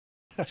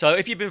So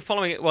if you've been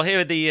following it, well, here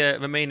are the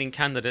remaining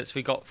candidates.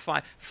 We got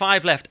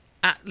five left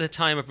at the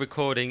time of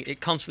recording.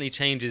 It constantly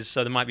changes,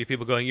 so there might be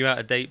people going, "You're out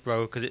of date,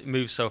 bro," because it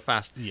moves so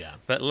fast. Yeah.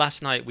 But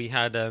last night we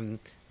had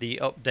the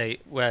update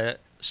where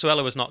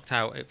Suella was knocked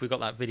out. If we got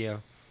that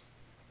video,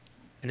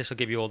 and this will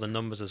give you all the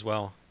numbers as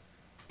well.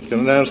 I can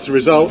announce the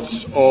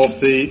results of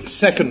the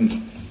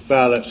second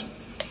ballot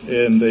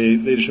in the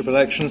leadership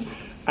election.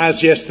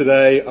 As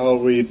yesterday, I'll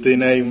read the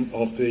name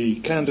of the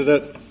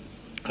candidate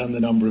and the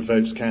number of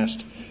votes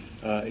cast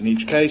in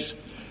each case.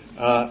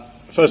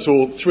 First of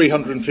all,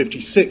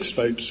 356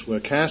 votes were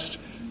cast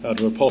out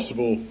of a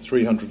possible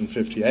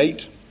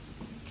 358.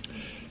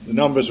 The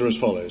numbers are as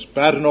follows: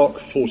 Badenoch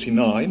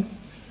 49,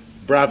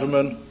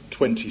 Braverman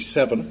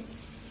 27,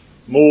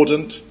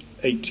 Mordaunt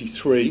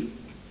 83,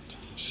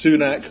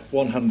 Sunak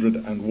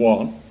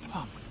 101,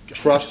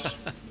 Truss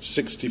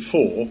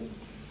 64,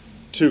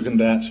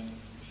 Tugendhat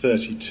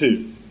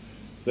 32.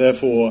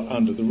 Therefore,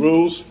 under the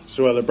rules,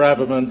 Suella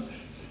Braverman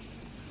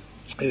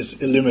is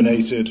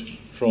eliminated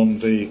from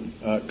the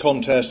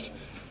contest,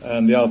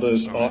 and the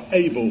others are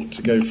able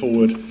to go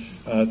forward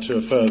to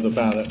a further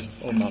ballot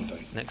on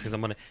Monday. Next thing on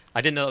Monday.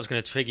 I didn't know that was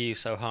going to trigger you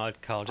so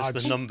hard, Carl. Just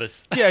the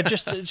numbers. Yeah,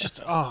 just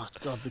oh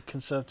god, the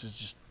Conservatives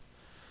just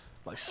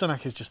like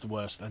Sunak is just the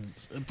worst, and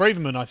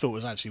Braverman I thought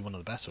was actually one of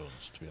the better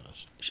ones, to be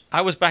honest.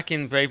 I was back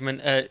in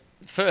Braverman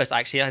first.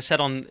 Actually, I said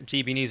on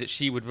GB News that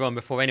she would run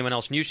before anyone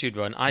else knew she'd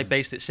run. I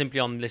based it simply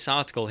on this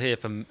article here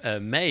from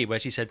May, where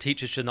she said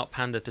teachers should not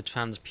pander to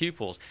trans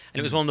pupils, and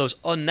it was one of those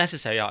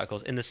unnecessary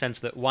articles in the sense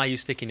that why are you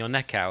sticking your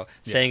neck out,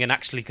 saying an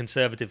actually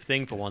conservative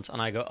thing for once?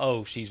 And I go,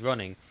 oh, she's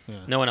running. Yeah.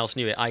 No one else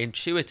knew it. I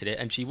intuited it,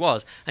 and she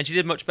was, and she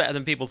did much better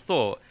than people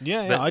thought.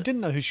 Yeah, but I didn't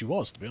know who she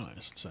was, to be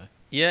honest. So.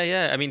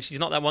 Yeah. I mean, she's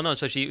not that well known,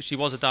 so she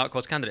was a dark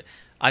horse candidate.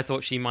 I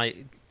thought she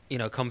might,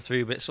 come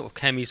through, but sort of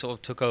Kemi sort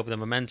of took over the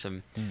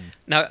momentum.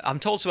 Now, I'm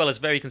told Suella's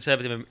very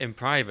conservative in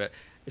private.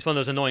 It's one of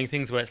those annoying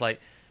things where it's like,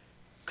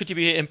 could you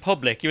be in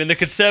public? You're in the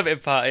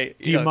Conservative Party.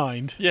 Do you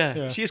mind?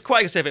 Yeah, she is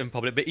quite conservative in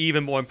public, but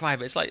even more in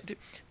private. It's like,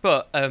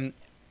 but an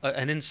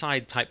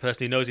inside type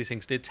person who knows these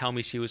things did tell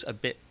me she was a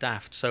bit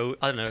daft. So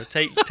I don't know,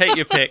 take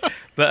your pick.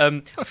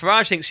 But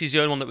Farage thinks she's the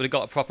only one that would have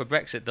got a proper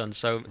Brexit done.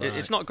 So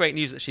it's not great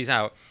news that she's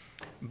out.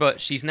 But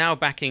she's now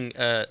backing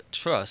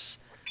Truss.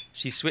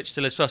 She switched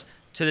to Liz Truss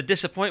to the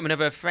disappointment of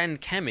her friend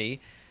Kemi,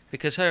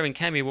 because her and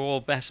Kemi were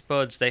all best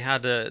buds. They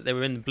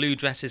were in blue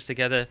dresses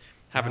together,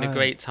 having a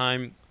great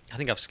time. I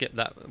think I've skipped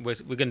that. We're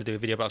going to do a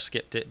video, but I've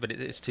skipped it. But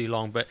it's too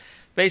long. But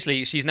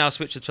basically, she's now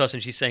switched to Truss,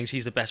 and she's saying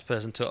she's the best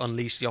person to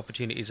unleash the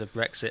opportunities of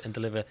Brexit and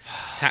deliver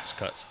tax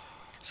cuts.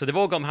 So they've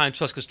all gone behind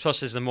Truss because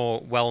Truss is the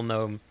more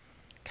well-known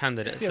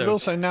candidate. Yeah, but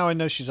also now I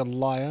know she's a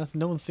liar.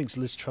 No one thinks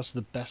Liz Truss is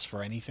the best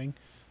for anything.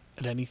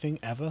 At anything,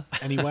 ever,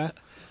 anywhere.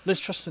 Liz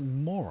Truss is a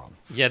moron.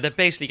 Yeah, they're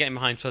basically getting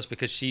behind Truss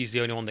because she's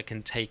the only one that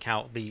can take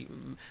out the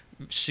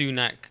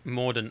Sunak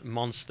Mordaunt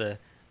monster,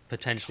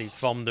 potentially,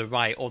 from the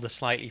right or the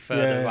slightly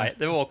further right.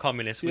 They're all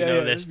communists, we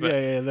know this. But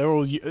they're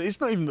all... It's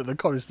not even that they're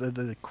communists,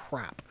 they're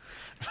crap.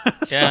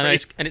 Yeah, no,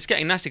 it's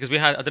getting nasty, because we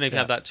had... I don't know if you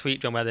have that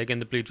tweet, John, where they're in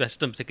the blue dress.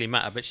 It doesn't particularly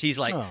matter, but she's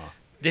like...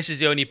 This is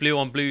the only blue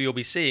on blue you'll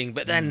be seeing,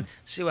 but then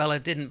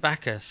Suella didn't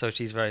back her, so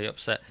she's very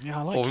upset. Yeah,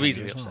 I like or Kemi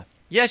reasonably as well. upset.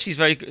 Yeah, she's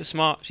very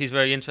smart. She's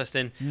very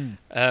interesting.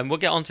 We'll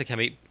get on to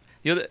Kemi.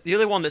 The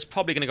other one that's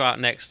probably going to go out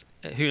next,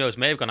 who knows,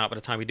 may have gone out by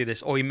the time we do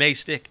this, or he may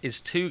stick,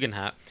 is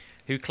Tugendhat,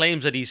 who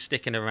claims that he's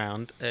sticking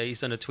around.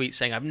 He's done a tweet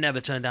saying, I've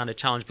never turned down a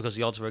challenge because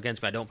the odds were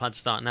against me. I don't plan to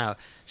start now.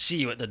 See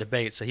you at the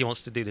debate. So he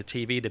wants to do the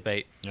TV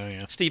debate. Oh,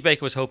 yeah. Steve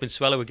Baker was hoping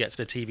Suella would get to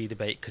the TV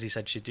debate because he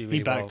said she'd do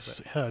really well. He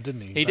backed her,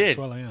 didn't he? He did.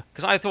 Suella, yeah.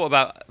 Because I thought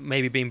about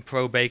maybe being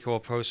pro-Baker or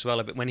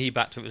pro-Suella, but when he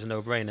backed her, it was a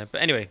no-brainer.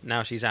 But anyway,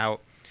 now she's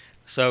out.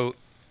 So,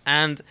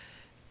 and...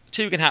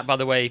 Tugendhat, by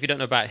the way, if you don't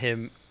know about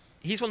him,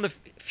 he's one of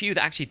the few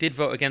that actually did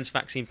vote against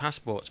vaccine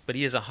passports, but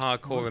he is a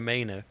hardcore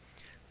Remainer,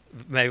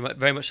 very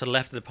much to the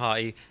left of the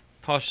party.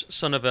 Posh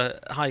son of a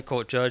High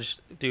Court judge,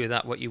 do with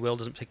that what you will,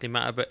 doesn't particularly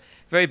matter, but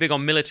very big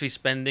on military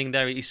spending.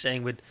 There he's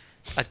saying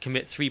I'd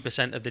commit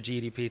 3% of the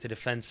GDP to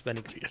defence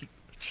spending.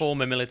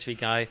 Former military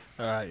guy.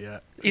 All right,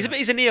 yeah. He's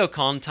a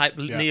neocon type,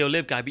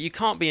 neo-lib guy, but you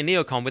can't be a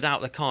neocon without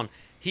the con.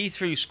 He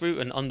threw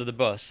Scruton under the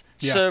bus.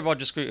 Yeah. Sir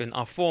Roger Scruton,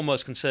 our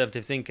foremost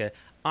conservative thinker.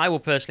 I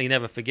will personally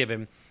never forgive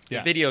him. The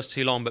video's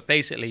too long, but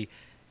basically,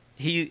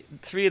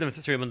 three of them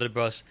threw him under the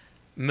bus.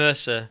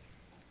 Mercer,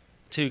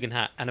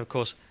 Tugendhat, and of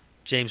course,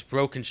 James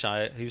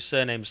Brokenshire, whose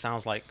surname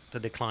sounds like the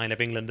decline of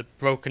England, the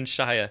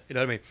Brokenshire, you know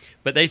what I mean?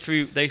 But they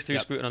threw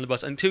Scruton on the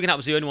bus. And Tugendhat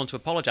was the only one to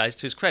apologise,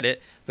 to his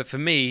credit, but for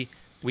me,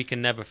 we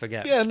can never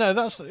forget. Yeah, no,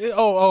 that's...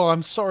 Oh,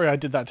 I'm sorry I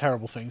did that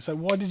terrible thing, so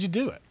why did you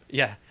do it?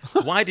 Yeah.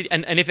 Why did...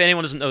 And if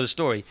anyone doesn't know the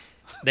story,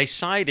 they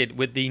sided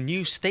with the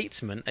New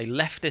Statesman, a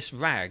leftist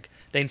rag.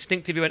 They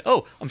instinctively went,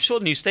 I'm sure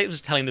the New Statesman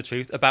was telling the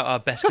truth about our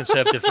best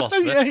conservative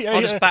philosopher.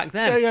 I'll just back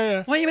them.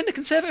 Yeah. Why are you in the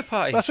Conservative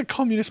Party? That's a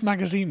communist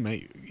magazine,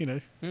 mate, you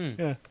know.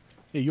 Yeah.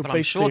 Yeah, you're But I'm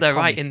basically sure a they're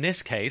commie. right in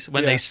this case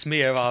when Yeah. they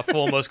smear our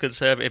foremost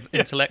conservative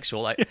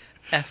intellectual like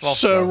F off.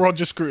 Sir bro.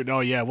 Roger Scruton. Oh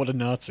yeah, what a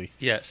Nazi.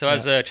 Yeah, so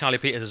as Charlie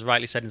Peters has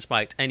rightly said in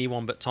Spiked,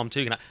 anyone but Tom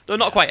Tugendhat. Though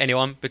not quite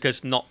anyone,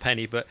 because not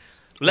Penny, but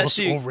let's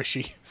or do...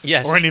 Rishi.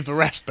 Yes. Or any of the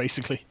rest,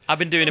 basically. I've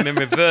been doing them in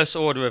reverse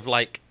order of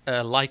like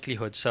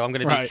likelihood, so I'm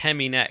going to do Right.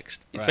 Kemi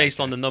next, Right, based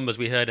on okay. the numbers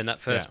we heard in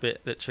that first Yeah.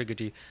 bit that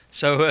triggered you.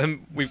 So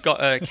we've got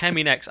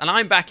Kemi next, and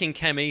I'm backing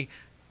Kemi.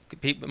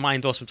 My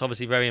endorsement's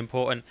obviously very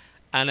important,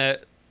 and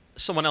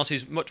someone else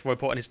who's much more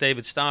important is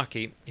David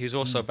Starkey, who's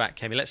also backed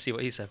Kemi. Let's see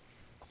what he said.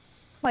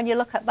 When you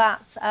look at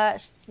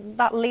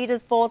that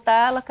leaders board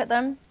there, look at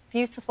them,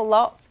 beautiful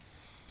lot.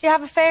 Do you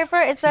have a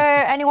favourite? Is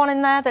there anyone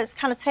in there that's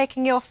kind of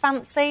taking your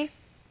fancy?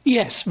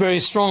 Yes, very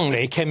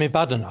strongly, Kemi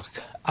Badenoch.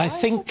 I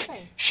think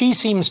interesting. she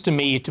seems to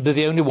me to be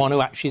the only one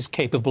who actually is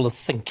capable of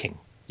thinking.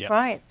 Yep.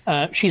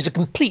 Right. She's a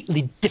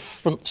completely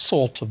different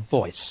sort of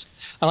voice.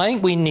 And I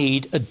think we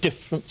need a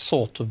different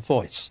sort of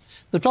voice.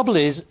 The trouble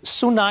is,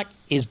 Sunak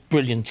is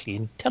brilliantly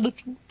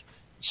intelligent,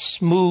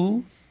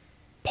 smooth,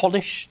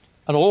 polished,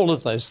 and all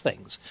of those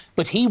things.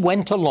 But he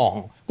went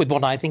along with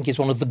what I think is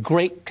one of the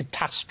great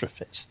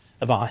catastrophes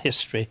of our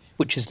history,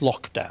 which is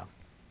lockdown.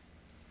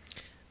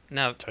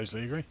 Now,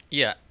 Totally agree.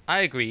 yeah, I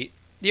agree.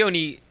 The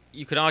only,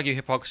 you could argue,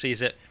 hypocrisy is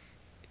that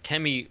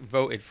Kemi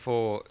voted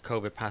for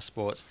COVID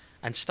passports,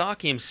 and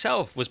Starkey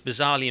himself was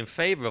bizarrely in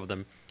favour of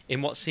them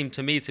in what seemed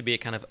to me to be a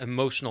kind of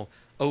emotional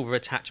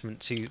over-attachment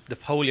to the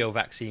polio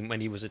vaccine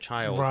when he was a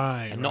child.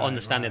 Right, and not right,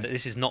 understanding right. that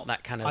this is not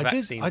that kind of I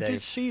vaccine, did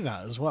Dave. see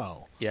that as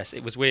well. Yes,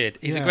 it was weird.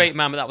 He's a Yeah. great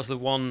man, but that was the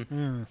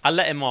one... I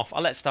let him off.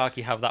 I let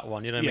Starkey have that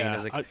one, you know what I mean?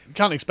 As a- I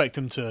can't expect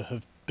him to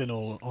have been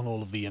on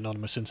all of the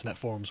anonymous internet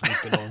forums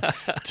we've been on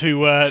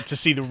to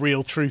see the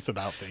real truth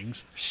about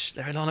things. Shh,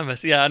 they're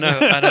anonymous. Yeah, I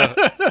know.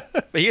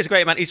 But he is a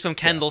great man. He's from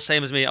Kendal,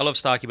 same as me. I love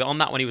Starkey, but on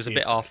that one he was a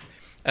bit off.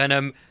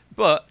 And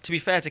but to be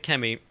fair to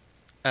Kemi,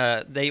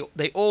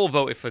 they all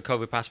voted for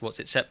COVID passports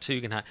except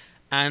Tugendhat,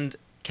 and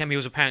Kemi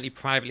was apparently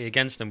privately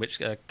against them, which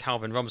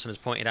Calvin Robinson has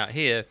pointed out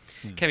here.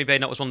 Kemi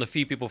Badenoch was one of the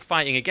few people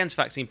fighting against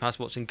vaccine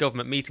passports in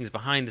government meetings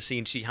behind the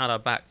scenes. She had our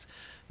backs.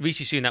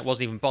 Rishi Sunak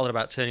wasn't even bothered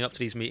about turning up to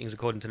these meetings,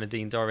 according to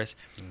Nadine Dorris.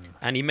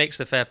 And he makes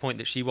the fair point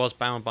that she was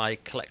bound by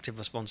collective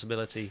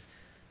responsibility,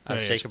 as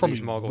It's Jacob probably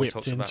Rees-Mogg whipped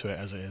talks into about. it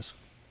as it is.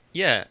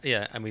 Yeah,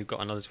 and we've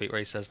got another tweet where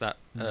he says that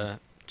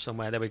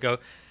somewhere. There we go.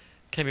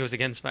 Kemi was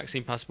against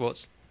vaccine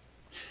passports.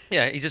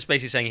 Yeah, he's just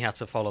basically saying he had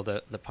to follow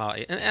the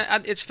party.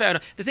 And it's fair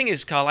enough. The thing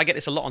is, Carl, I get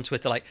this a lot on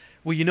Twitter, like,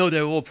 well, you know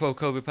they're all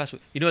pro-COVID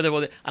passport. You know they're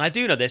all... And I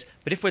do know this,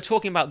 but if we're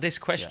talking about this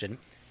question,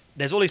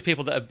 there's all these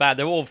people that are bad.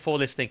 They're all for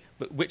this thing,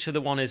 but which of the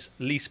one is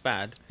least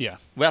bad? Yeah.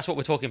 Well, that's what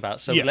we're talking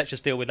about, so Yeah. let's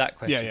just deal with that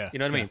question. Yeah. You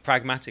know what I mean? Yeah.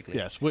 Pragmatically.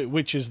 Yes,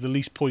 which is the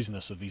least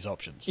poisonous of these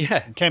options.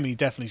 Yeah. And Kemi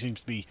definitely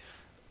seems to be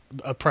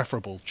a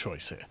preferable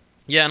choice here.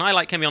 Yeah, and I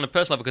like Kemi on a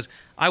personal level because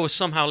I was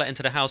somehow let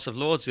into the House of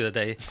Lords the other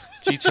day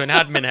due to an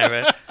admin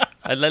error.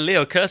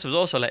 Leo Cursor was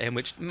also let in,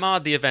 which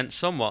marred the event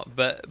somewhat.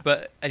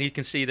 But and you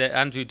can see that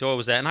Andrew Doyle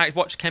was there, and I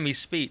watched Kemi's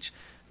speech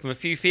from a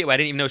few feet away. I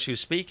didn't even know she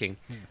was speaking,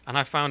 and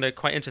I found her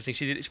quite interesting.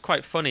 It's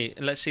quite funny.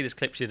 And let's see this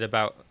clip she did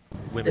about The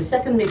women.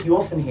 second myth you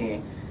often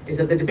hear is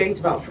that the debate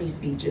about free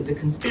speech is a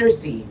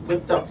conspiracy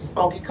whipped up to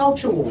spark a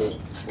culture war,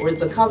 or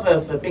it's a cover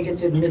for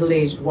bigoted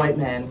middle-aged white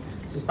men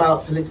to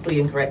spout politically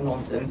incorrect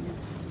nonsense.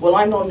 Well,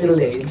 I'm not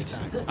middle-aged,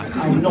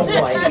 I'm not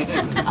white,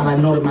 and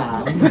I'm not a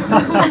man.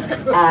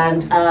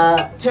 And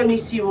Tony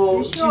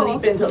Sewell, Julie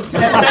Bindle,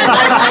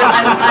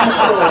 I'm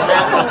sure.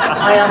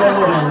 I am a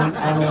woman,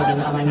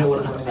 and I know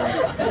what a woman is.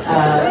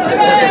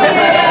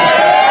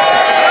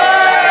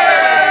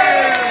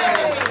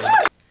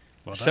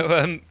 So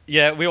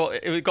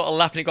we got a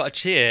laugh and it got a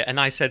cheer, and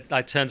I turned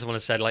to someone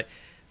and said, like,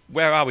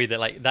 where are we that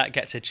like that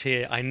gets a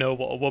cheer? I know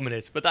what a woman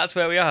is, but that's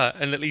where we are,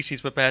 and at least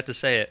she's prepared to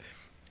say it.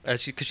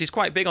 Because she's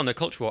quite big on the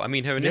culture war. I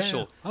mean, her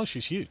initial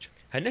she's huge.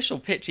 her initial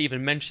pitch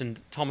even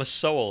mentioned Thomas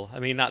Sowell. I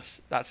mean,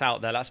 that's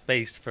out there. That's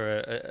based for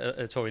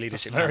a Tory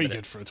That's leadership. very candidate.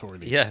 good for a Tory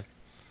leader. Yeah,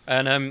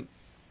 and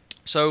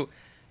so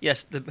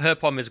yes, her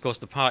problem is, of course,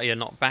 the party are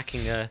not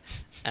backing her,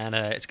 and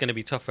it's going to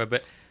be tougher.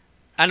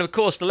 And of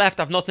course, the left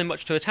have nothing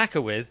much to attack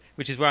her with,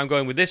 which is where I'm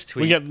going with this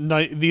tweet. We get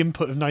the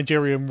input of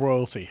Nigerian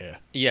royalty here.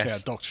 Yes. Yeah,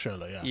 Dr.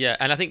 Shola, yeah. Yeah,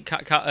 and I think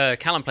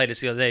Callum played this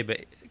the other day, but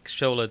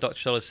Dr.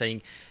 Shola is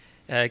saying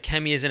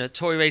Kemi is in a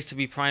Tory race to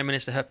be Prime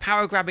Minister. Her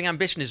power-grabbing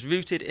ambition is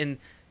rooted in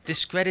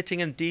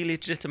discrediting and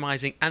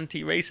delegitimizing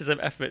anti-racism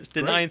efforts,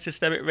 denying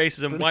systemic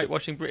racism,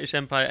 whitewashing British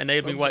Empire,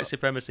 enabling white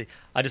supremacy.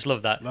 I just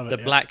love that. The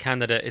black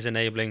candidate is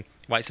enabling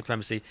white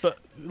supremacy. But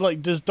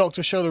like, does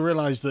Dr. Shola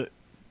realise that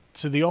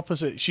to the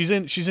opposite, she's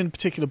in a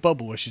particular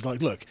bubble where she's like,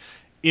 look,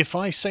 if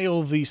I say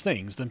all of these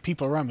things, then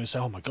people around me will say,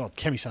 oh my God,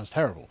 Kemi sounds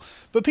terrible.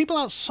 But people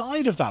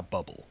outside of that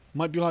bubble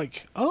might be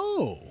like,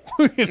 oh.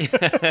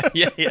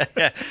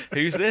 yeah.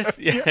 Who's this?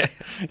 Yeah.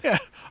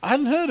 I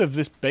hadn't heard of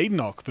this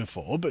Badenoch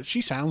before, but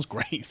she sounds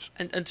great.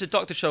 And to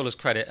Dr. Shola's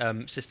credit,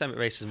 systemic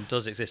racism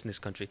does exist in this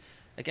country.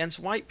 against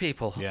white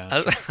people.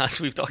 Yeah, as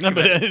we've No,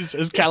 documented. but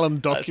as Callum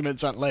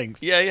documents at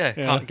length. Yeah.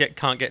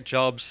 Can't get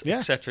jobs, Yeah.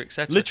 etc.,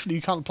 etc. Literally,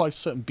 you can't apply for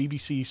certain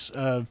BBC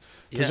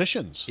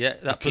positions. Yeah,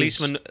 that because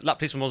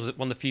policeman was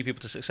one of the few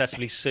people to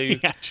successfully sue.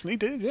 He actually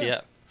did. Yeah.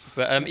 Yeah.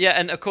 But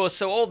and of course,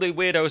 so all the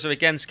weirdos are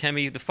against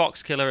Kemi. The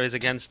Fox Killer is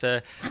against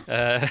her.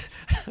 I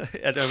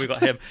don't know. We got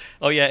him.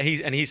 Oh yeah,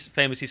 he's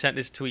famously sent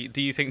this tweet.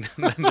 Do you think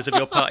the members of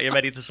your party are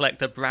ready to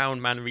select a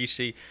brown man,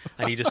 Rishi?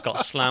 And he just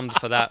got slammed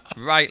for that.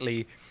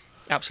 Rightly,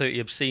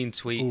 absolutely obscene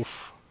tweet.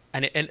 Oof.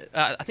 And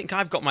I think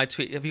I've got my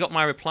tweet. Have you got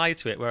my reply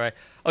to it?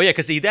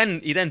 Because he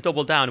then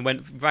doubled down and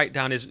went right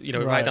down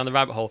right down the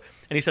rabbit hole.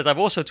 And he says, I've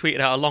also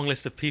tweeted out a long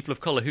list of people of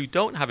colour who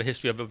don't have a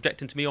history of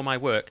objecting to me or my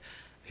work,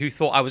 who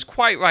thought I was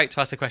quite right to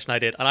ask the question I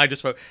did. And I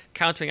just wrote,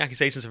 countering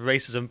accusations of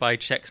racism by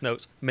Check's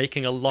notes,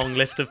 making a long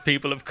list of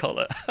people of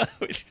colour.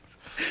 But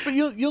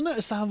you'll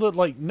notice how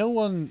that no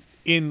one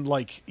in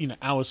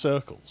our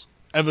circles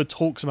ever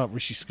talks about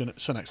Rishi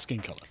Sunak's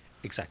skin colour.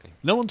 Exactly.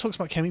 No one talks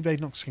about Kemi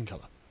Badenoch's skin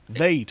colour.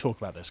 They talk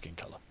about their skin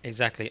colour.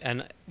 Exactly.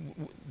 And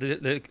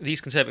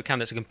these Conservative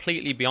candidates are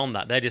completely beyond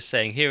that. They're just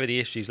saying, here are the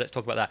issues, let's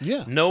talk about that.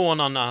 Yeah. No one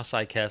on our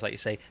side cares, like you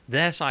say.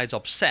 Their side's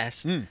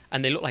obsessed,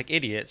 and they look like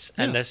idiots,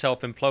 and they're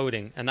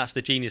self-imploding, and that's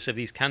the genius of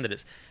these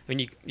candidates. I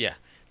mean,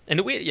 And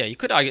you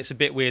could argue it's a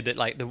bit weird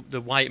that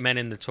the white men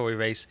in the Tory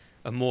race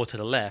are more to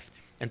the left,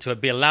 and to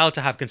be allowed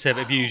to have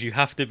conservative views, you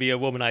have to be a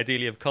woman,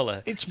 ideally of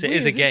colour. It's so weird, it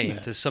is a game isn't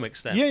it? to some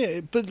extent.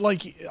 Yeah, but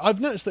I've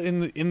noticed that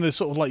in the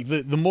sort of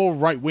the more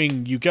right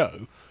wing you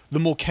go, the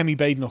more Kemi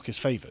Badenoch is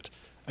favoured,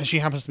 and she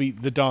happens to be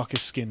the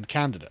darkest skinned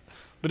candidate.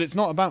 But it's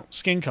not about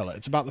skin colour;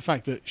 it's about the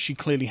fact that she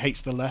clearly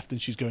hates the left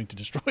and she's going to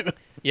destroy them.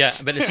 Yeah,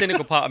 but the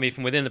cynical part of me,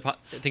 from within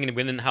thinking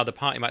within how the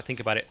party might think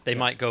about it, they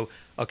might go,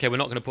 okay, we're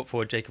not going to put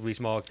forward Jacob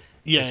Rees-Mogg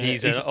because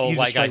he's an old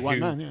white guy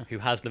who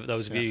has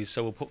those views.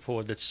 So we'll put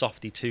forward the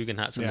softy Tugan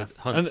hats and the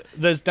Hunts. And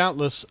there's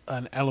doubtless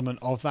an element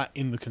of that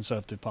in the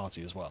Conservative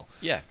Party as well.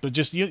 Yeah, but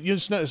just you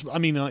just notice. I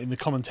mean, in the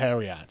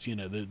commentariat,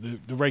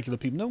 the regular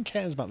people, no one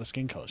cares about the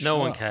skin colour. No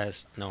one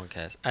cares.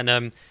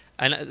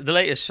 And the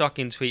latest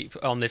shocking tweet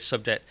on this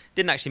subject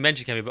didn't actually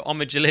mention Kemi, but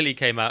Omid Jalili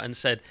came out and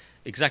said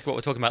exactly what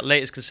we're talking about.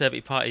 Latest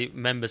Conservative Party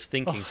members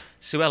thinking.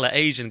 Suella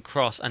Asian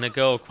cross and a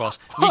girl cross.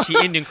 Rishi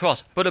Indian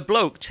cross, but a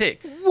bloke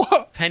tick.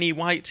 What? Penny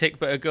white tick,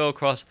 but a girl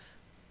cross.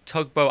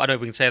 Tugboat, I don't know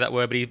if we can say that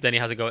word, but then he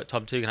has a go at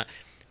Tom Tugendhat.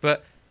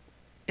 But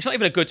it's not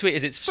even a good tweet,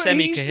 is it? It's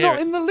semi-coherent. He's not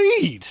in the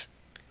lead.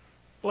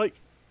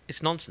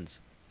 It's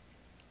nonsense.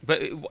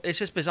 But it's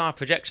just bizarre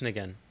projection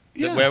again.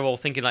 Yeah. That we're all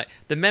thinking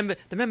the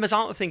members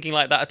aren't thinking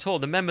like that at all.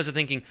 The members are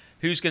thinking,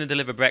 who's going to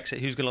deliver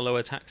Brexit? Who's going to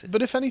lower taxes?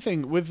 But if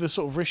anything, with the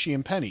sort of Rishi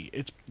and Penny,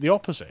 it's the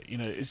opposite.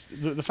 It's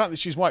the fact that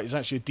she's white is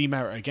actually a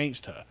demerit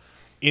against her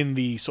in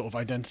the sort of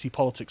identity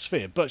politics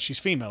sphere. But she's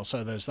female,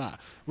 so there's that.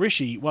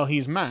 Rishi, well,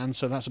 he's man,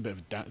 so that's a bit of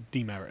a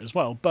demerit as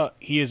well. But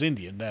he is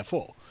Indian,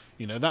 therefore,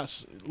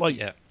 that's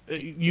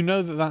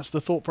that's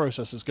the thought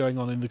process that's going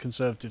on in the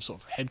Conservative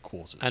sort of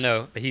headquarters. I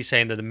know, but he's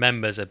saying that the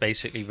members are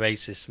basically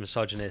racist,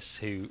 misogynists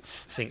who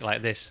think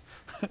like this.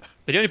 But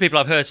the only people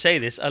I've heard say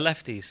this are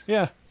lefties.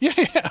 Yeah.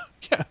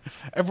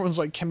 Everyone's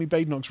like, Kemi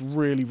Badenoch's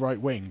really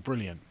right-wing,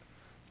 brilliant.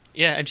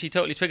 Yeah, and she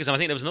totally triggers them. I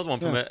think there was another one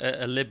from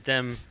a Lib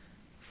Dem,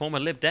 former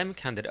Lib Dem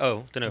candidate.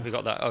 Oh, don't know if we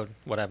got that. Oh,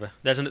 whatever.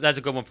 There's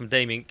a good one from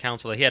Damien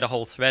Councillor. He had a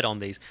whole thread on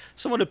these.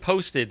 Someone had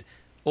posted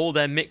all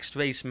their mixed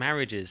race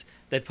marriages.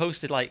 They'd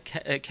posted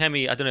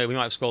Kemi, I don't know, we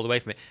might have scrolled away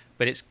from it,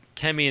 but it's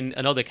Kemi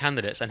and other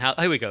candidates, and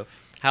here we go,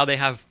 how they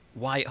have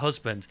white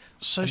husbands.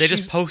 So they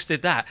just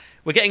posted that.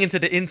 We're getting into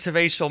the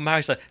interracial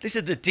marriage. This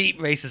is the deep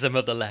racism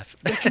of the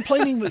left. They're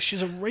complaining that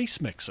she's a race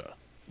mixer.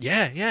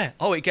 Yeah.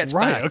 Oh, it gets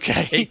right, bad.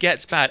 Okay. It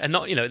gets bad. And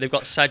not, they've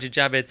got Sajid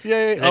Javid.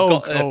 Yeah. They've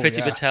got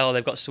Priti Patel.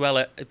 They've got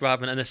Suella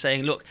Braverman. And they're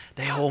saying, look,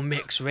 they all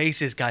mix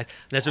races, guys.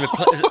 And there's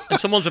and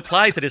someone's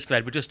replied to this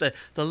thread with just the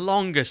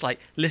longest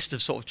list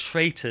of sort of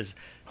traitors.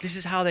 This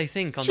is how they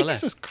think on the left.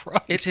 Jesus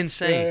Christ. It's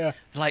insane.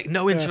 Yeah.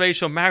 No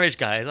interracial marriage,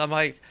 guys. I'm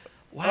like,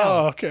 wow.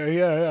 Oh, okay.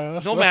 Yeah.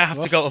 Normally I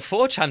have to go to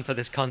 4chan for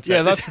this content.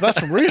 Yeah,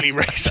 that's really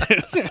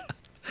racist.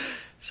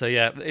 So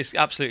yeah, it's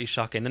absolutely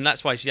shocking, and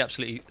that's why she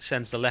absolutely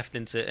sends the left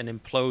into an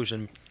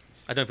implosion.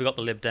 I don't know if we got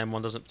the Lib Dem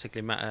one, doesn't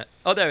particularly matter.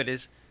 Oh, there it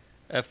is,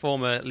 a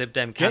former Lib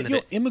Dem candidate.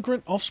 Get your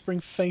immigrant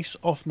offspring face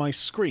off my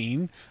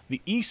screen.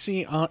 The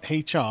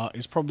ECHR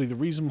is probably the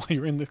reason why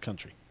you're in the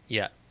country.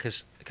 Yeah,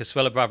 because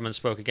Suella Braverman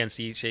spoke against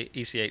the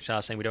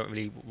ECHR, saying we don't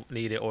really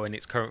need it or in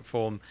its current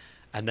form,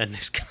 and then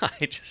this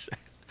guy just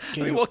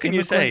said, what can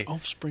you say?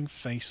 Offspring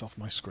face off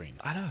my screen.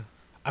 I know.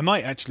 I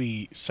might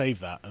actually save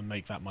that and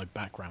make that my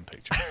background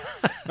picture.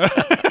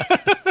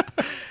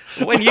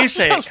 When you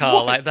say it,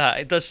 Carl, like that,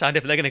 it does sound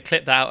different. They're going to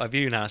clip that out of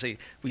you now. See,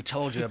 we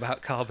told you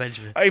about Carl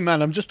Benjamin. Hey,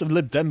 man, I'm just a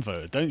Lib Dem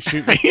voter. Don't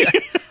shoot me.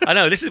 I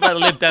know, this is where the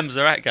Lib Dems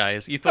are at,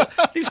 guys. You thought,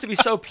 they used to be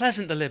so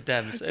pleasant, the Lib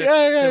Dems.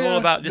 They're all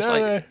about just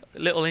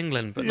little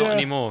England, but not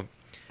anymore.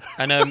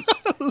 And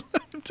Lib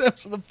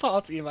Dems are the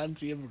party of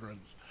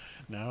anti-immigrants.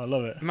 No, I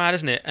love it. Mad,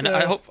 isn't it? And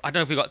I don't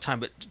know if we've got time,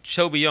 but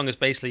Shelby Young has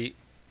basically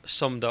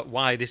summed up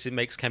why this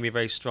makes Kemi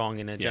very strong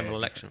in a general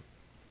election.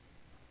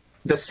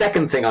 The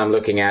second thing I'm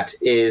looking at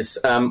is,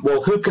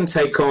 well, who can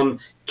take on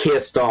Keir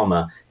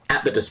Starmer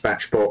at the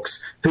dispatch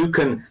box? Who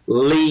can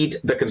lead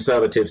the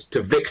Conservatives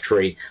to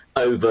victory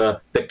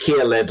over the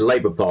Keir-led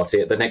Labour Party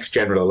at the next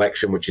general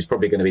election, which is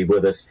probably going to be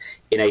with us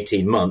in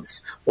 18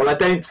 months? Well, I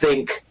don't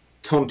think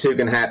Tom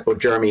Tugendhat or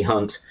Jeremy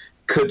Hunt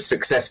could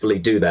successfully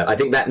do that. I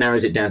think that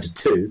narrows it down to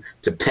two,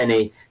 to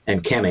Penny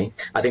and Kemi.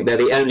 I think they're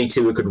the only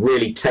two who could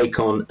really take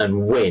on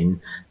and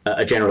win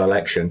a general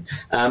election.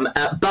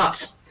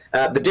 But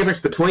the difference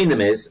between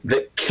them is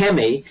that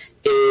Kemi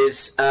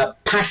is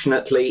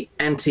passionately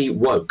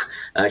anti-woke.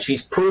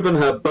 She's proven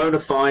her bona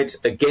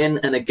fides again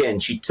and again.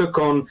 She took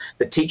on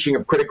the teaching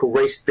of critical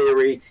race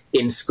theory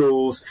in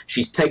schools.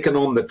 She's taken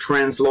on the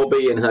trans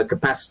lobby in her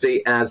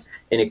capacity as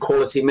an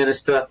equality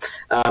minister.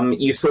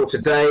 You saw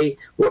today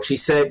what she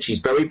said. She's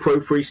very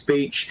pro-free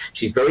speech.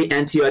 She's very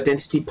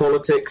anti-identity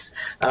politics.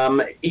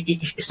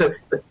 So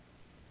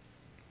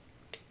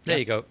there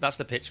you go. That's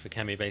the pitch for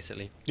Kemi,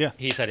 basically. Yeah.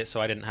 He said it,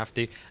 so I didn't have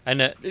to. And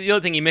the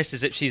other thing he missed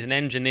is that she's an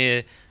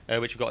engineer,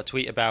 which we've got a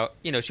tweet about.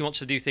 You know, she wants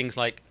to do things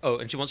like,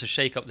 and she wants to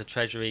shake up the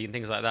Treasury and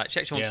things like that.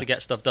 She actually wants to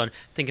get stuff done.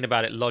 Thinking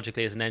about it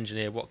logically as an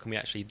engineer, what can we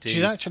actually do?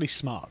 She's actually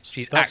smart.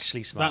 She's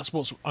actually smart. That's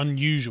what's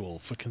unusual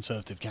for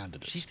Conservative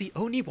candidates. She's the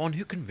only one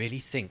who can really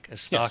think, as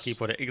Starkey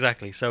put it.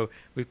 Exactly. So,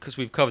 because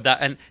we've covered that.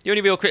 And the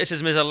only real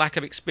criticism is her lack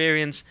of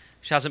experience.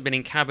 She hasn't been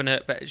in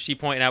cabinet, but she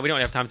pointed out, we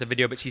don't have time to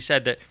video, but she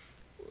said that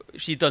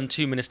she's done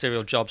two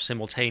ministerial jobs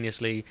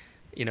simultaneously.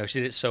 You know,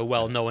 she did it so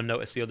well, no one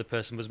noticed the other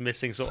person was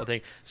missing, sort of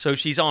thing. So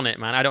she's on it,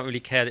 man. I don't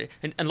really care.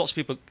 And lots of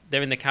people,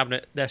 they're in the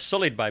cabinet, they're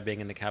sullied by being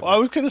in the cabinet. Well, I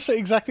was going to say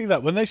exactly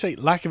that. When they say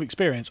lack of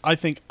experience, I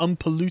think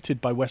unpolluted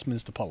by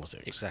Westminster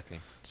politics. Exactly.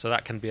 So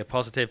that can be a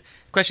positive.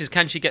 The question is,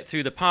 can she get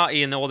through the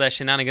party and all their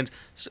shenanigans?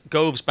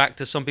 Gove's back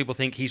to, some people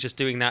think he's just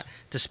doing that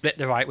to split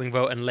the right-wing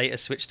vote and later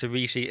switch to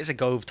Rishi. It's a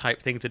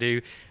Gove-type thing to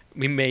do.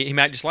 He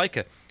might just like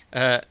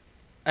her.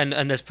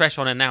 And there's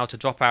pressure on her now to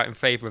drop out in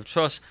favour of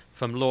Truss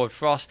from Lord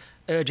Frost.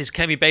 Urges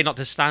Kemi Bay not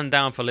to stand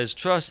down for Liz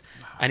Truss.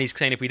 And he's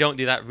saying if we don't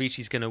do that,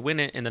 Rishi's going to win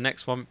it in the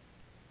next one.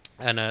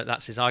 And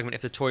that's his argument.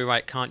 If the Tory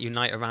right can't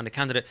unite around a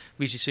candidate,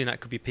 Rishi Sunak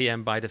could be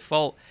PM by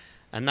default.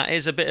 And that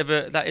is a bit of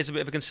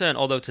a concern.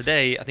 Although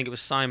today, I think it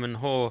was Simon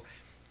Hoare,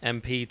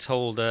 MP,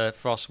 told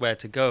Frost where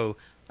to go.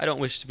 I don't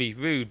wish to be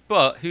rude,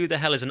 but who the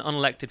hell is an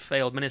unelected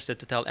failed minister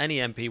to tell any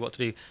MP what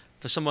to do?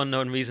 For some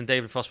unknown reason,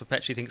 David Frost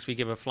perpetually thinks we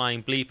give a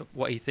flying bleep.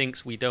 What he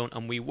thinks, we don't,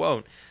 and we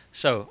won't.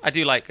 So I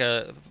do like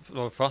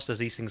Lord Frost as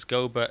these things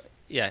go, but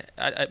yeah,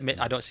 I admit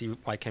I don't see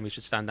why Kemi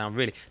should stand down,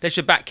 really. They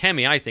should back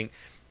Kemi, I think.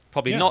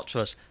 Probably not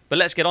Truss. But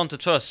let's get on to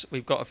Truss.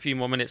 We've got a few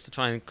more minutes to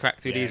try and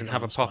crack through these and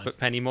have a pop at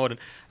Penny Morden.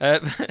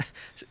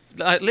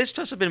 Liz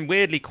Truss has been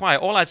weirdly quiet.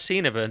 All I'd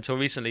seen of her until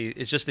recently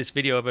is just this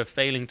video of her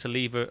failing to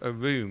leave a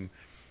room.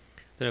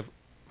 I don't know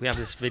if we have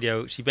this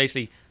video. She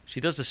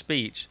does the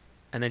speech,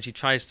 and then she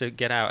tries to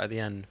get out at the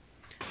end.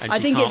 I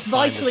think it's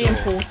vitally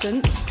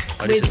important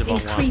with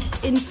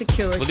increased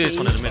insecurity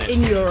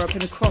in Europe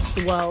and across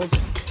the world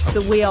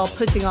that we are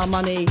putting our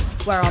money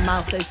where our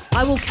mouth is.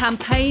 I will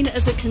campaign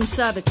as a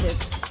Conservative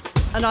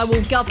and I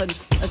will govern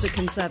as a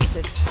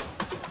Conservative.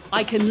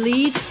 I can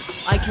lead,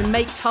 I can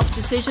make tough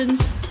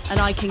decisions and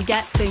I can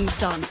get things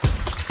done.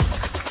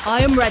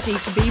 I am ready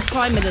to be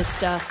Prime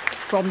Minister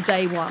from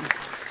day one.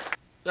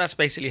 That's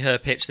basically her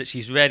pitch, that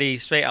she's ready,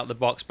 straight out the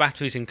box,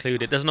 batteries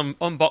included. There's an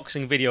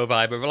unboxing video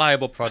vibe, a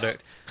reliable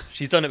product.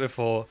 She's done it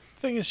before.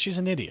 The thing is, she's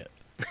an idiot.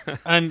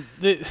 And,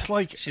 she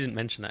didn't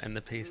mention that in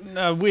the piece.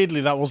 No,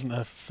 weirdly, that wasn't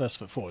her first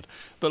foot forward.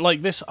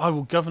 But, this, I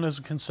will govern as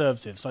a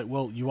Conservative. It's like,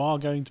 well, you are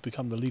going to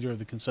become the leader of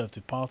the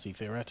Conservative Party,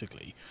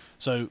 theoretically.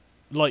 So,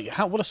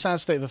 what a sad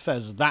state of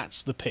affairs.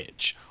 That's the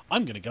pitch.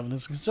 I'm going to govern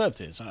as a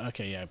Conservative. It's like,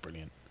 okay, yeah,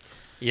 brilliant.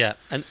 Yeah,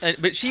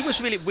 but she was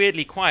really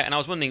weirdly quiet, and I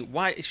was wondering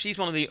why. If she's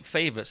one of the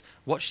favourites,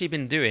 what's she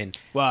been doing?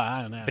 Well,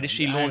 I don't know. But is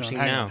she launching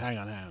now? Hang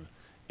on.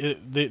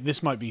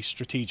 This might be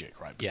strategic,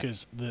 right?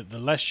 Because the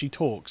less she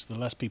talks, the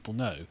less people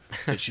know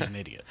that she's an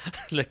idiot.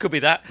 It could be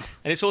that.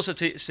 And it's also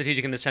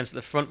strategic in the sense that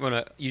the front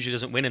runner usually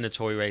doesn't win in a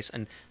Tory race,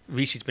 and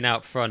Rishi's been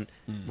out front,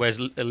 whereas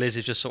Liz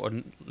is just sort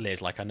of... Liz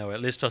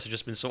Truss has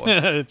just been sort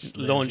of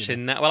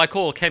launching... Liz, well, I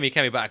call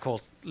Kemi, but I call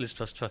Liz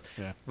Truss.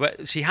 Yeah.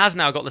 But she has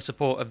now got the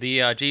support of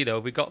the ERG, though.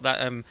 We got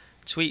that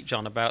tweet,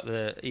 John, about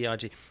the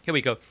ERG. Here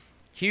we go.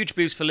 Huge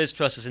boost for Liz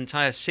Truss's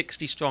entire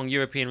 60-strong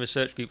European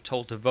research group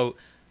told to vote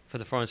for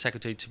the Foreign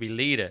Secretary to be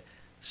leader.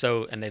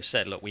 So, and they've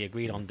said, look, we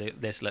agreed on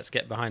this, let's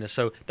get behind her.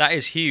 So that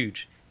is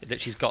huge that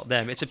she's got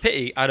them. It's a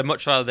pity. I'd have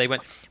much rather they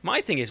went.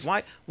 My thing is,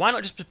 why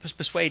not just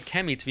persuade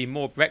Kemi to be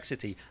more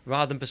Brexity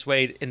rather than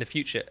persuade, in the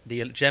future,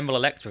 the general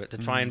electorate to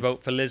try and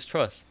vote for Liz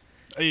Truss?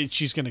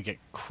 She's going to get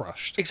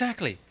crushed.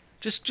 Exactly.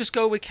 Just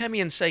go with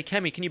Kemi and say,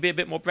 Kemi, can you be a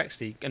bit more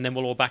Brexity? And then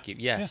we'll all back you.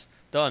 Yes. Yeah.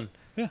 Done.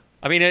 Yeah.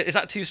 I mean, is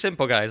that too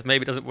simple, guys?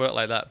 Maybe it doesn't work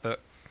like that, but...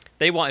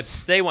 They wanted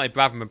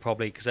Braverman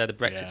probably because they're the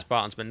Brexit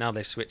Spartans, but now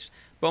they've switched.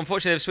 But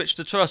unfortunately, they've switched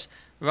to Truss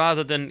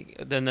rather than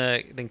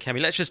Kemi.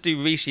 Let's just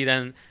do Rishi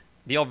then,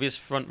 the obvious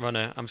front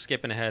runner. I'm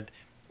skipping ahead.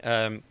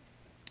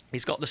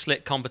 He's got the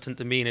slick, competent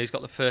demeanour. He's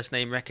got the first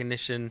name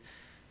recognition.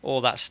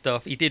 all that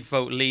stuff. He did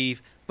vote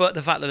Leave, but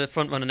the fact that the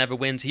front runner never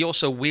wins, he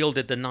also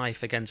wielded the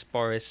knife against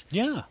Boris.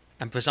 Yeah.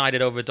 And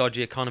presided over a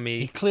dodgy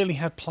economy. He clearly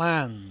had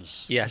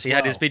plans. Yes, he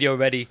had his video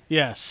ready.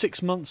 Yeah,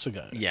 6 months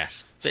ago.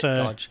 Yes, bit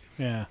dodge.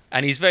 Yeah.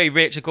 And he's very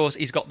rich, of course.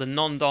 He's got the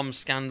non-dom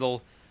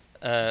scandal.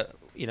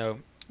 You know,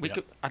 we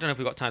could. I don't know if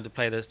we've got time to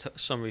play the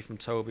summary from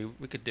Toby.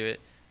 We could do it.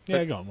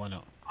 Yeah, go on. Why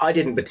not? I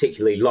didn't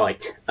particularly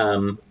like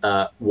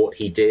what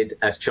he did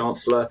as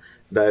Chancellor,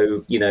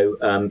 though, you know,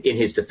 in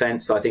his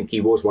defence, I think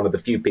he was one of the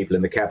few people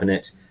in the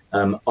cabinet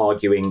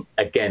arguing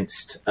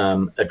against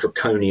a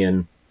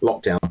draconian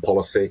lockdown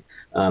policy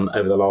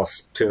over the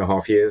last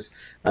 2.5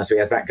 years. So he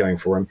has that going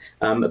for him.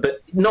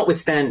 But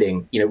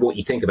notwithstanding, you know, what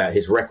you think about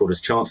his record as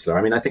Chancellor,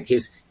 I mean, I think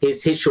his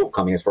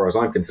shortcoming, as far as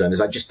I'm concerned,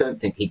 is I just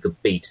don't think he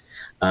could beat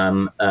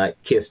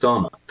Keir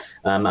Starmer.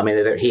 I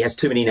mean, he has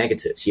too many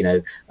negatives.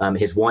 You know,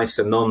 his wife's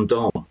a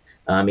non-dom.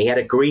 He had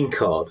a green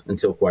card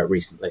until quite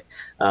recently.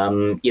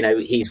 You know,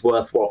 he's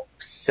worth, what,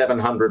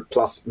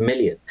 700+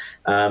 million.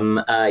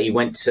 He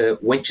went to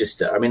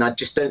Winchester. I mean, I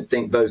just don't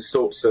think those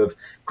sorts of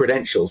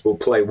credentials will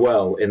play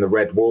well in the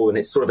Red Wall, and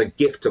it's sort of a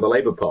gift to the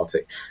Labour Party.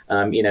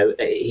 You know,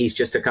 he's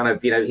just a kind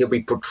of, you know, he'll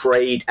be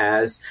portrayed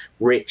as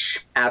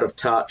rich, out of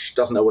touch,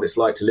 doesn't know what it's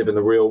like to live in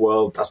the real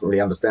world, doesn't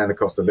really understand the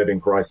cost of living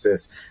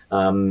crisis,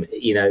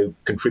 you know,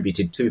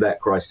 contributed to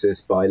that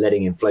crisis by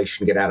letting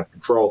inflation get out of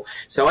control.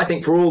 So I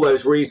think for all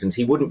those reasons,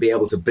 he wouldn't be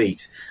able to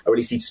beat, or at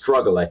least he'd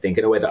struggle, I think,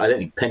 in a way that I don't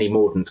think Penny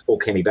Mordaunt or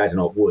Kemi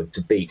Badenoch would,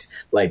 to beat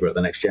Labour at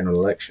the next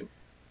general election.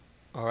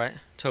 All right,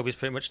 Toby's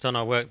pretty much done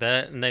our work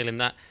there, nailing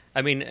that.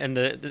 I mean,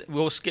 and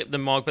we'll skip the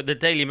Mog, but the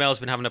Daily Mail's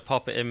been having a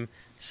pop at him,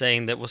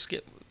 saying that we'll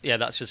skip. Yeah,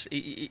 that's just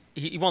he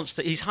wants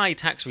to. He's high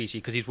tax, Rishi,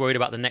 because he's worried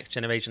about the next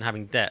generation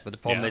having debt. But the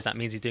problem is that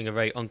means he's doing a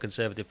very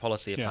unconservative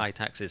policy of high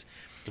taxes.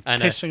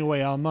 And, pissing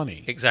away our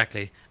money.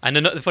 Exactly. And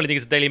the funny thing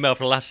is, the Daily Mail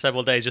for the last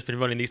several days just been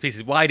running these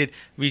pieces. When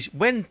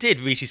did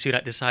Rishi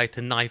Sunak decide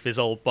to knife his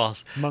old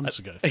boss? Months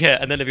ago. Yeah,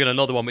 and then they've got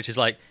another one which is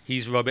like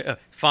he's rubbish.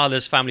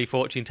 Father's family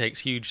fortune takes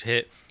huge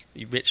hit.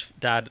 Rich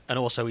dad, and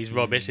also he's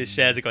rubbish. His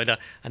shares are going down.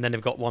 And then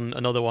they've got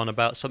another one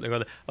about something or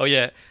other. Oh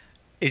yeah,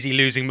 is he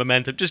losing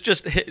momentum? So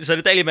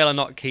the Daily Mail are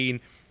not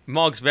keen.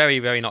 Mog's very,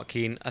 very not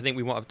keen. I think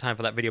we won't have time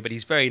for that video, but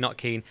he's very not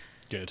keen.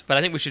 Good. But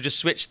I think we should just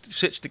switch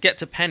to get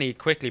to Penny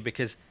quickly,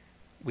 because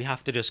we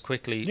have to just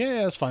quickly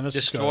that's fine. Let's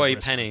destroy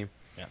Penny.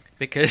 Yeah.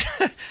 Because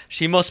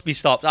she must be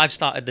stopped. I've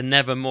started the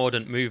Never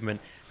Mordaunt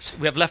movement.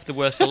 We have left the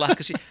worst to last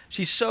because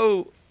she's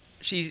so...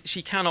 She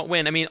cannot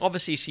win. I mean,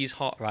 obviously she's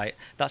hot, right?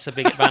 That's a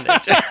big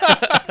advantage.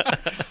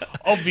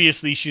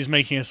 Obviously, she's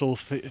making us all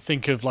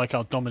think of like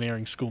our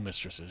domineering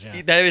schoolmistresses.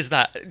 Yeah, there is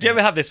that. Do you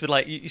ever have this with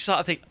like you start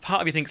to think?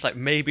 Part of you thinks like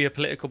maybe a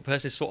political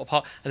person is sort of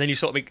hot, and then you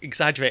sort of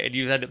exaggerate, and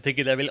you end up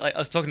thinking they're really. Like, I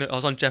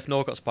was on Jeff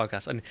Norcott's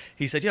podcast, and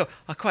he said, "Yo,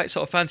 I quite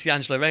sort of fancy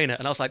Angela Rayner,"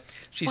 and I was like,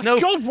 "She's no."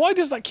 God, why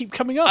does that keep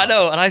coming up? I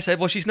know, and I said,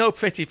 "Well, she's no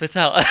Priti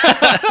Patel."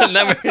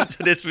 Never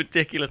into this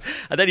ridiculous.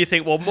 And then you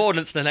think, well,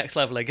 Mordaunt's the next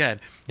level again,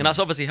 and that's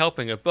obviously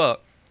helping her,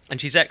 and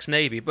she's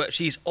ex-Navy, but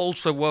she's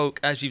ultra woke,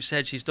 as you've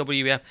said. She's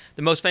WEF.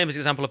 The most famous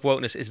example of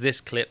wokeness is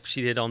this clip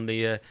she did on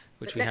the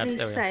which we had. Let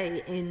me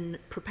say, in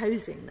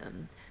proposing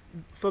them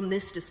from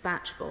this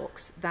dispatch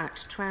box,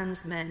 that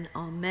trans men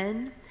are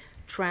men,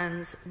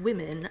 trans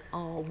women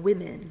are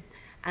women,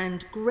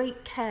 and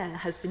great care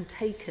has been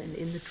taken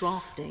in the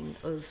drafting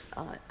of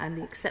and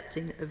the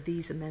accepting of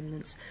these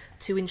amendments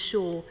to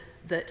ensure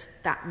that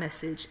that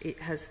message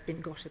has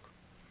been got across.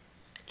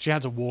 She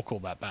had to walk all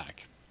that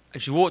back.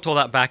 And she walked all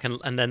that back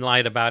and then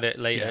lied about it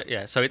later.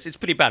 Yeah. So it's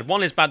pretty bad.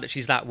 One is bad that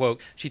she's that woke.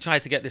 She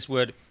tried to get this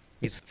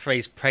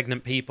phrase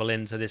pregnant people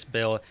into this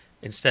bill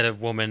instead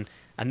of woman.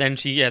 And then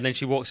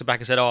she walks it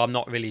back and said, "Oh, I'm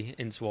not really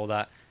into all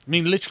that." I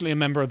mean, literally a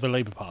member of the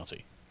Labour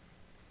Party.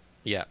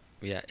 Yeah.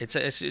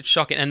 It's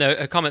shocking. And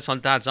her comments on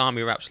Dad's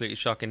Army were absolutely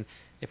shocking.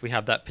 If we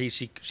have that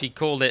piece, she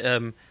called it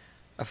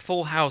a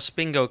full house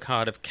bingo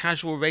card of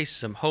casual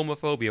racism,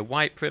 homophobia,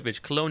 white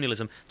privilege,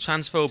 colonialism,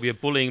 transphobia,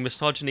 bullying,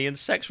 misogyny, and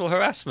sexual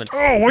harassment.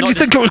 Oh, why do you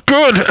think it was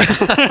good?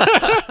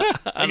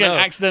 Again,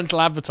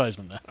 accidental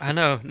advertisement there. I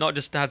know, not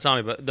just Dad's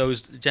Army, but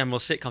those general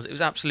sitcoms. It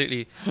was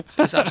absolutely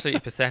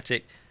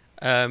pathetic.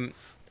 I'm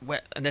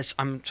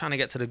trying to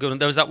get to the good one.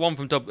 There was that one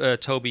from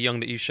Toby Young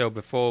that you showed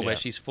before, where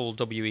she's full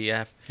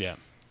WEF. Yeah.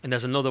 And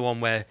there's another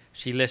one where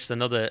she lists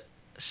another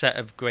set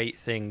of great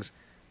things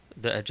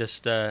that are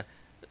just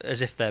as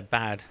if they're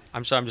bad.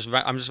 I'm sorry,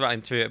 I'm just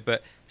writing through it,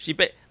 but she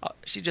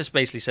just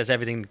basically says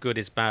everything good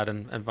is bad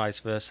and vice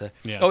versa.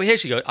 Yeah. Oh, here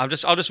she goes. I'll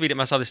just read it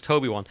myself. This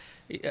Toby one,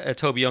 a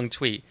Toby Young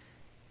tweet.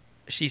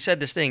 She said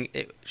this thing.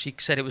 She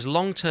said it was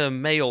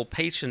long-term, male,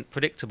 patient,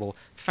 predictable,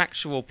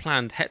 factual,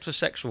 planned,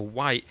 heterosexual,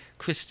 white,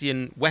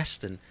 Christian,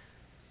 Western.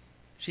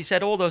 She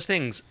said all those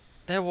things.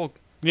 They're all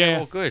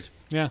good.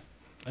 Yeah,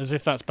 as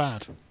if that's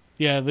bad.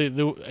 Yeah,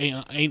 the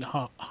ain't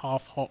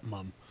half hot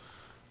mum.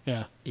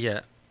 Yeah.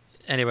 Yeah.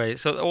 Anyway,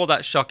 so all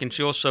that's shocking.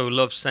 She also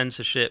loves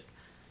censorship.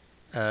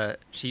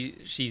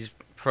 She's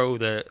pro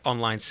the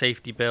online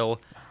safety bill.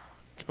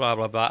 Blah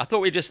blah blah. I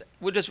thought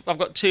I've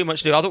got too much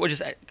to do. I thought we'd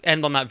just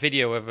end on that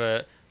video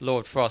of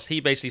Lord Frost, he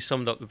basically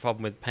summed up the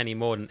problem with Penny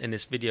Mordaunt in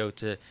this video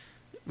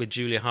with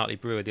Julia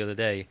Hartley-Brewer the other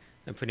day,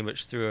 and pretty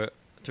much threw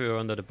her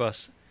under the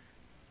bus.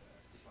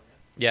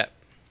 Yeah.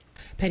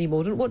 Penny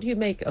Mordaunt, what do you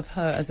make of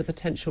her as a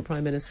potential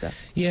Prime Minister?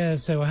 Yeah,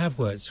 so I have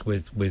worked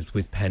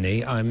with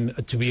Penny.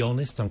 To be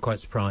honest, I'm quite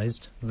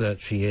surprised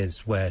that she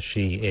is where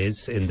she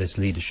is in this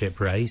leadership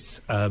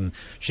race.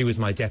 She was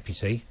my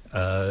deputy,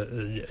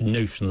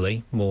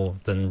 notionally more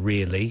than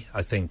really,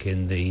 I think,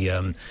 in the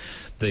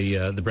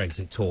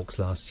Brexit talks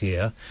last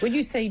year. When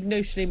you say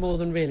notionally more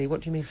than really,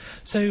 what do you mean?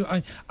 So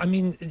I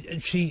mean,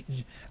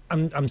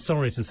 I'm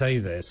sorry to say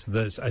this,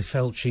 that I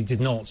felt she did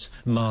not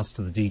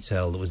master the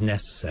detail that was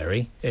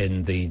necessary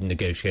in the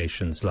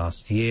negotiations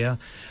last year.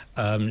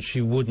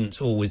 She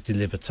wouldn't always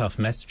deliver tough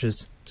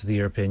messages to the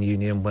European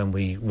Union when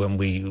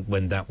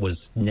that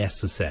was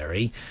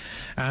necessary,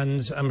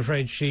 and I'm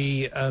afraid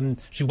she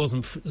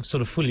wasn't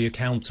sort of fully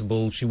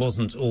accountable. She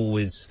wasn't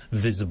always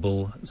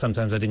visible.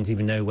 Sometimes I didn't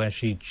even know where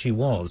she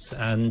was,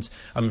 and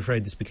I'm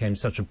afraid this became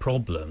such a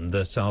problem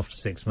that after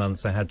 6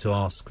 months I had to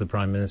ask the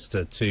Prime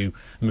Minister to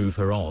move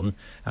her on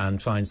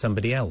and find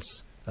somebody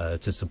else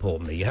to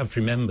support me. You have to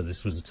remember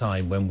this was a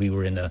time when we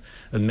were in a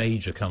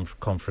major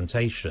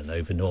confrontation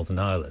over Northern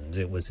Ireland.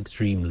 It was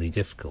extremely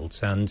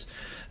difficult, and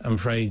I'm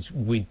afraid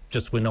we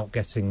just were not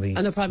getting the...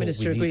 And the Prime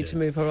Minister agreed to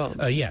move her on?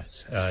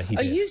 Yes, he did.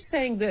 Are you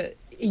saying that,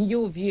 in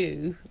your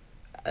view,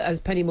 as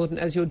Penny Mordaunt,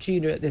 as your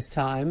junior at this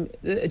time,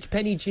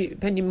 Penny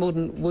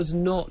Mordaunt was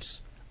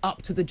not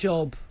up to the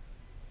job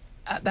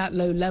at that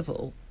low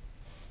level?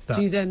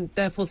 Do you then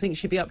therefore think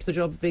she'd be up to the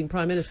job of being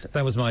Prime Minister?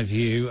 That was my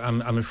view.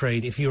 I'm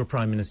afraid if you're a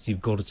Prime Minister,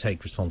 you've got to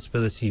take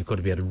responsibility, you've got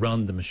to be able to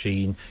run the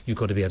machine, you've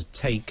got to be able to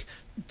take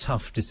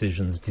tough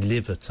decisions,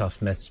 deliver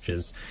tough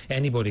messages.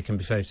 Anybody can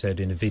be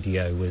photoed in a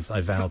video with "I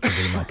vow to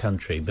be my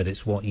country," but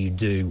it's what you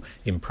do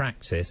in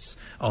practice.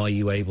 Are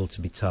you able to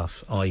be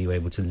tough? Are you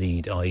able to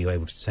lead? Are you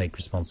able to take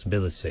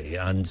responsibility?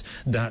 And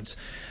that,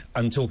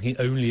 I'm talking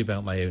only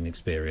about my own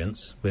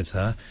experience with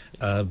her,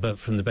 but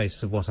from the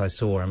basis of what I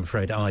saw, I'm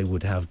afraid I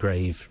would have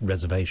grave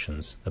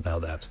reservations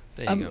about that.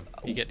 There you go.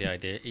 You get the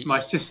idea. My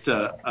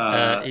sister...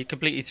 he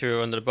completely threw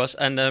her under the bus,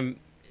 and...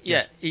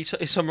 yeah, he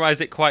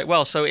summarised it quite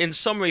well. So in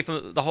summary,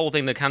 from the whole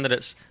thing, the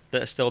candidates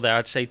that are still there,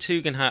 I'd say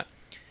Tugendhat,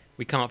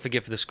 we can't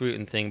forgive for the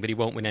Scruton thing, but he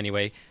won't win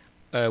anyway.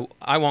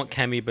 I want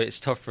Kemi, but it's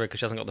tough for her because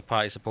she hasn't got the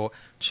party support.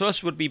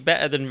 Truss would be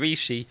better than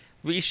Rishi.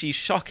 Rishi,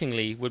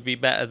 shockingly, would be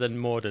better than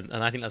Mordaunt,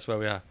 and I think that's where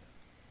we are.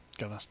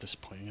 God, that's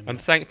disappointing. Isn't And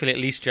it? thankfully, at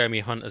least Jeremy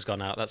Hunt has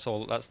gone out. That's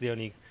all. That's the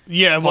only.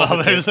 Yeah,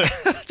 well, there's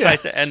try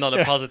to end on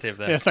a positive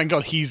there. Yeah, thank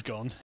God he's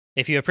gone.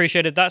 If you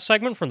appreciated that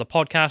segment from the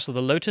podcast of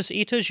the Lotus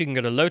Eaters, you can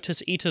go to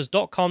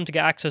lotuseaters.com to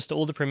get access to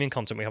all the premium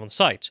content we have on the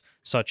site,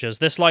 such as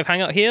this live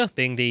hangout here,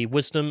 being the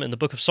Wisdom in the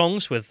Book of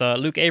Songs with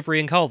Luke, Avery,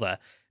 and Carl there.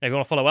 And if you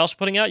want to follow what else we're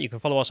putting out, you can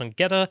follow us on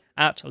Getter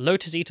at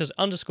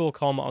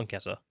lotuseaters_com on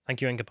Getter.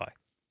 Thank you and goodbye.